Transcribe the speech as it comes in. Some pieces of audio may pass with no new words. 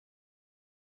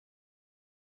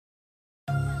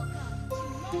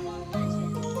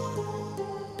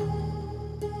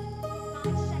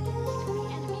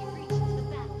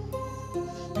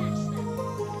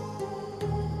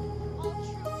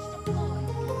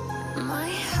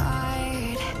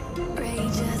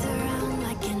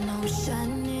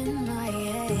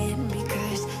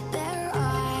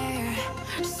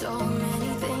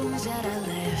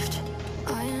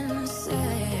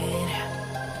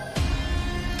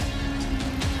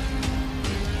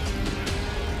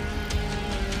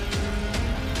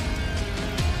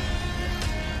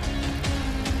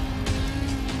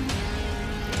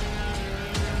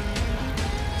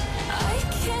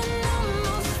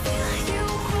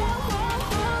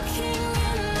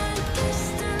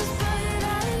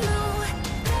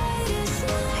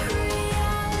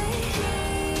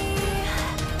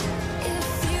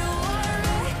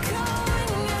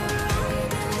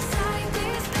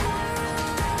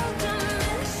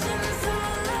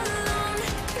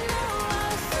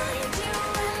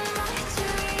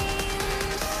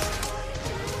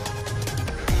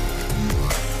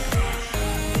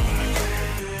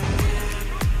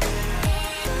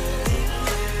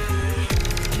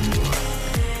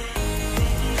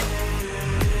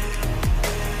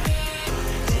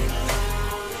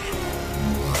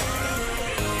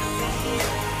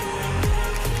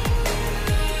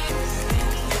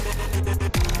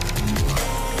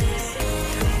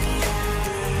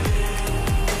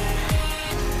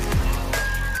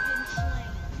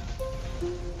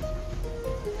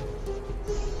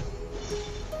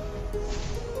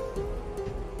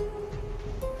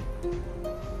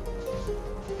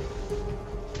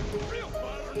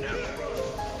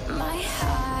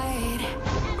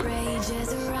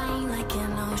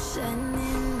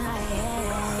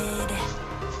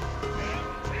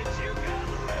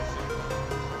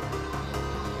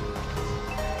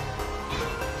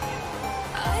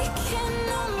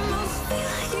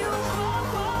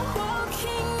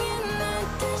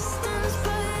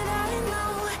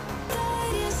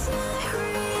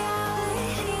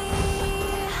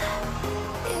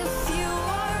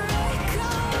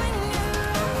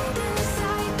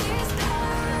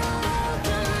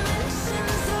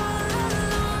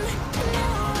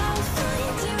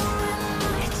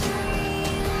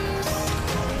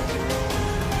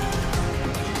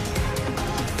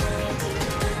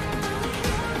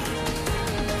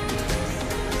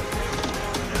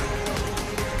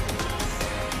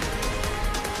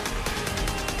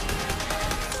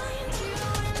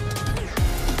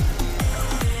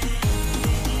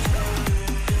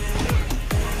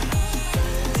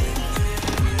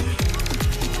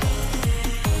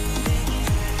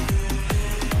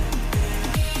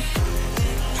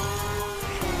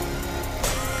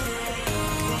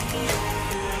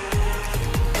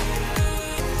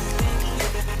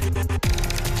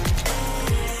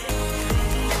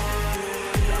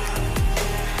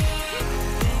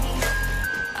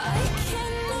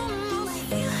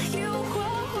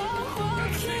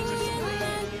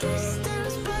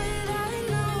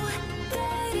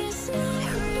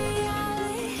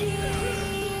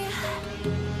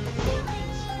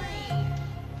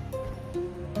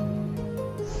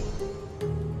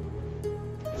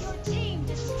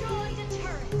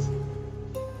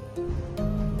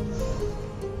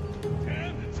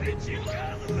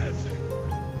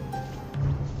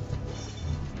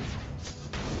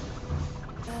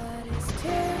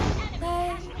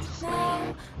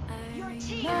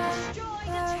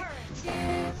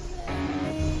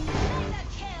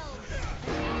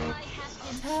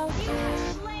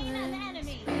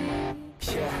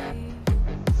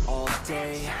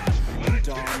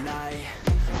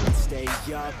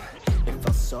up, it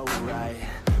felt so right.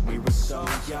 We were so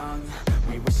young,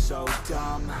 we were so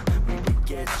dumb. We would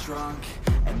get drunk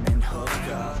and then hook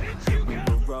up. We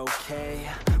were okay,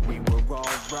 we were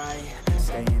alright.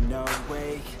 Staying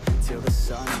awake till the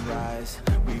sunrise.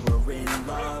 We were in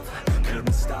love,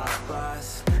 couldn't stop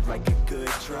us. Like a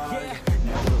good drug,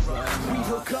 never run off. We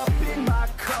hook up in my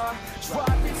car,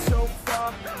 driving so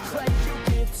far. Play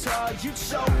your guitar, you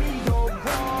show me your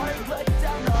heart. Let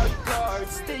down our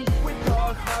guards, think with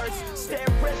our hearts. Stare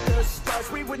at the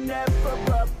stars, we were never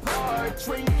apart.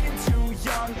 Drinking too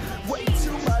young, way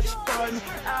too much fun.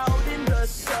 Out in the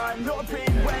sun,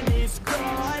 hoping when it's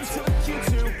gone. Took you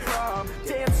to prom,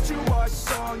 dance to our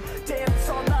song. Dance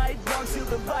all night long till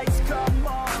the lights come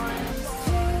on.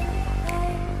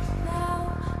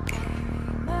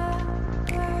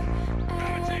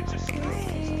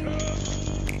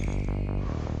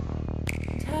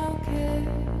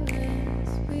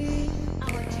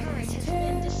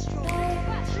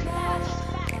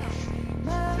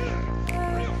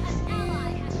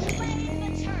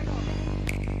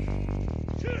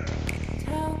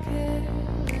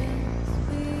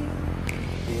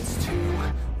 It's too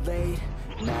late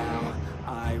now,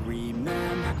 I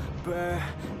remember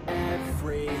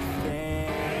everything.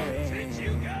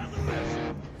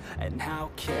 And how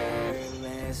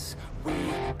careless we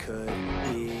could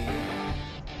be.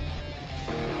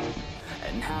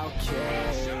 And how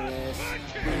careless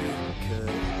we could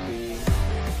be.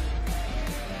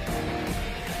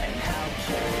 And how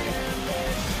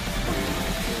careless we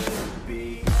could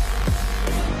be.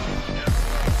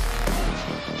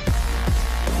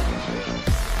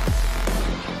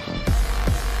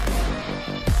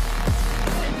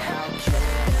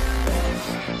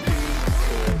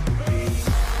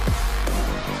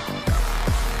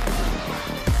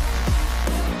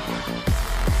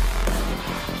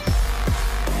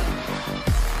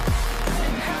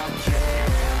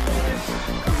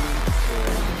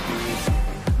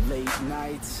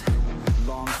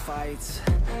 Long fights,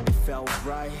 it felt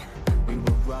right. We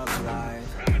were alive.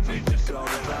 We would go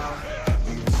out.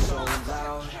 We were so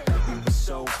loud. We were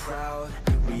so proud.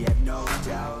 We had no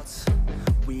doubts.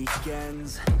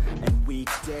 Weekends and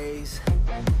weekdays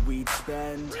we'd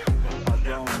spend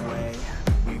our own way.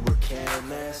 We were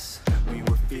careless. We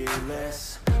were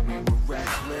fearless. We were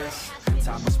reckless.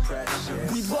 Time was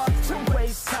precious. We loved to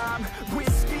waste time,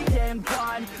 whiskey and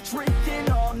wine,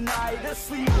 drinking all night,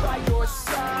 asleep by your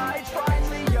side.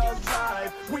 Finally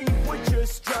alive, we would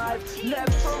just drive,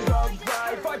 never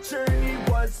arrive. Our journey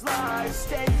was live,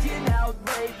 staying out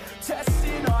late,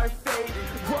 testing our fate,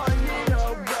 running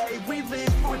away. We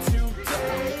live for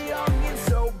today, young and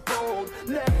so bold,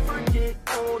 never get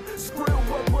old. Screw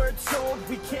what we're told,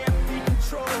 we can't be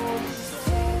controlled.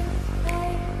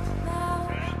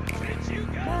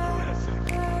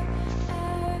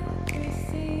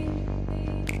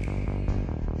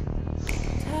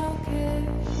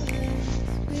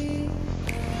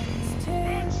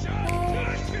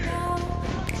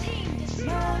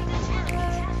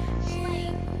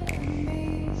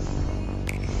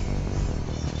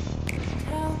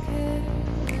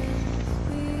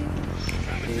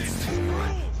 It's too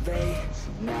late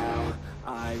now,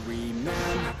 I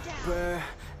remember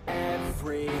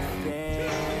everything.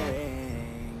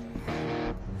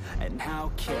 And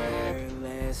how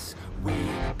careless we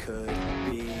could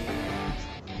be.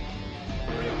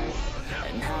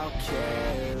 And how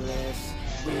careless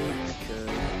we could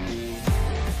be.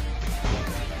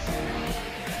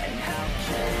 And how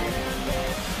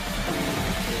careless we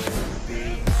could be.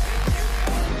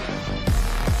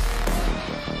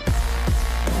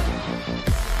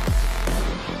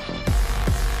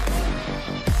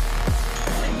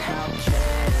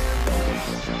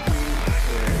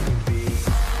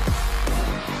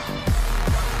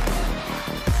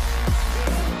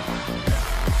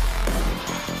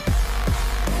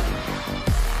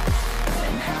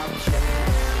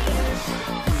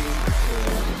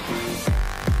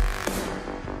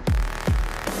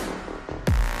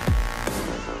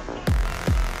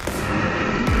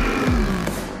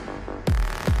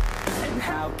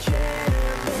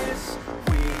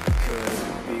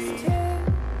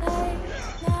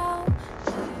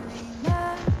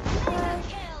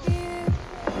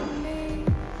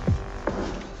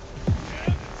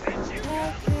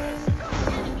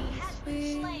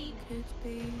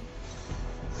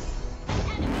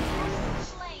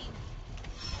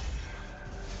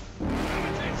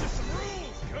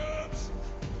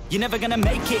 You're never gonna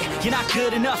make it, you're not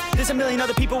good enough. There's a million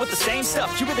other people with the same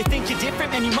stuff. You really think you're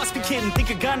different? Man, you must be kidding. Think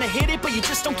you're gonna hit it, but you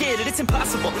just don't get it. It's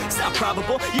impossible, it's not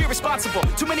probable, you're irresponsible.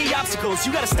 Too many obstacles,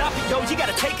 you gotta stop it, yo. You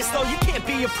gotta take it slow, you can't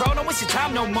be a pro. Don't waste your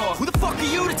time no more. Who the fuck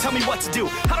are you to tell me what to do?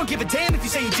 I don't give a damn if you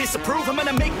say you disapprove. I'm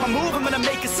gonna make my move, I'm gonna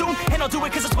make it soon. And I'll do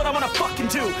it cause it's what I wanna fucking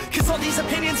do. Cause all these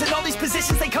opinions and all these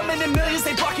positions, they come in millions,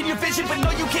 they blocking your vision. But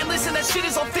no, you can't listen, that shit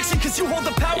is all fiction. Cause you hold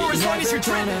the power as long as you're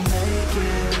dreaming.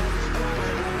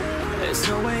 There's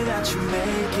no way that you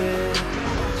make it.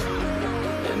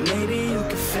 And maybe you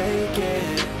can fake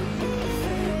it,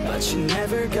 but you're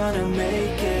never gonna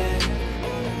make it.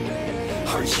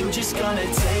 Aren't you just gonna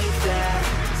take that?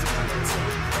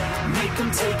 Make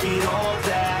them take it all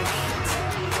back.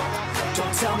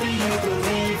 Don't tell me you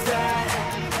believe that.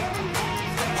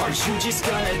 Aren't you just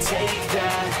gonna take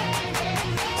that?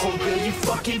 Or will you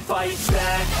fucking fight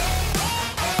back?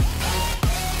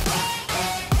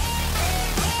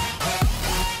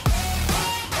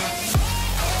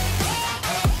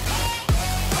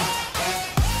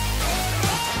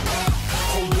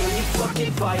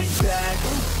 Fight back.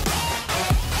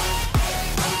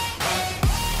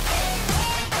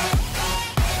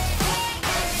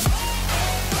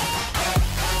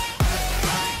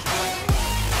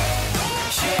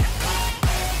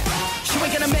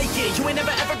 You ain't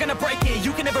never ever gonna break it.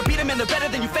 You can never beat them and they're better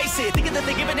than you face it. Thinking that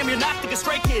they give a damn, you're not, think a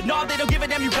straight kid. No, they don't give a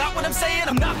damn, you got what I'm saying?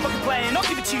 I'm not fucking playing, I'll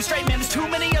give it to you straight, man. There's too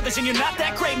many others and you're not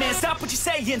that great, man. Stop what you're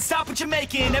saying, stop what you're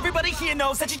making. Everybody here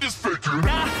knows that you just faking.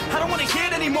 Nah, I don't wanna hear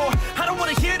it anymore, I don't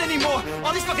wanna hear it anymore.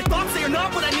 All these fucking thoughts, they are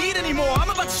not what I need anymore. I'm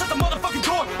about to shut the motherfucking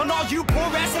door on all you poor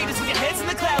ass haters with your heads in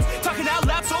the clouds, talking out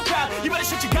loud so proud. You better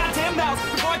shut your goddamn mouth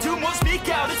before I do more, speak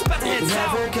out. It's about to head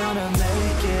south. You're never gonna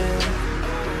make it.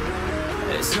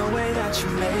 There's no way that you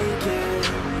make it.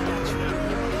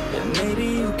 And maybe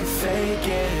you can fake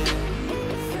it,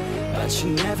 but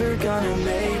you're never gonna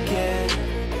make it.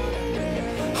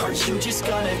 Aren't you just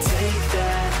gonna take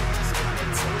that?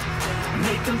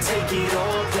 Make them take it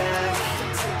all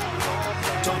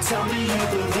back. Don't tell me you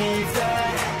believe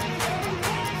that.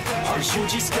 Aren't you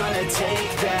just gonna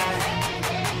take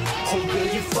that? Or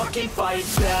will you fucking fight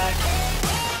back?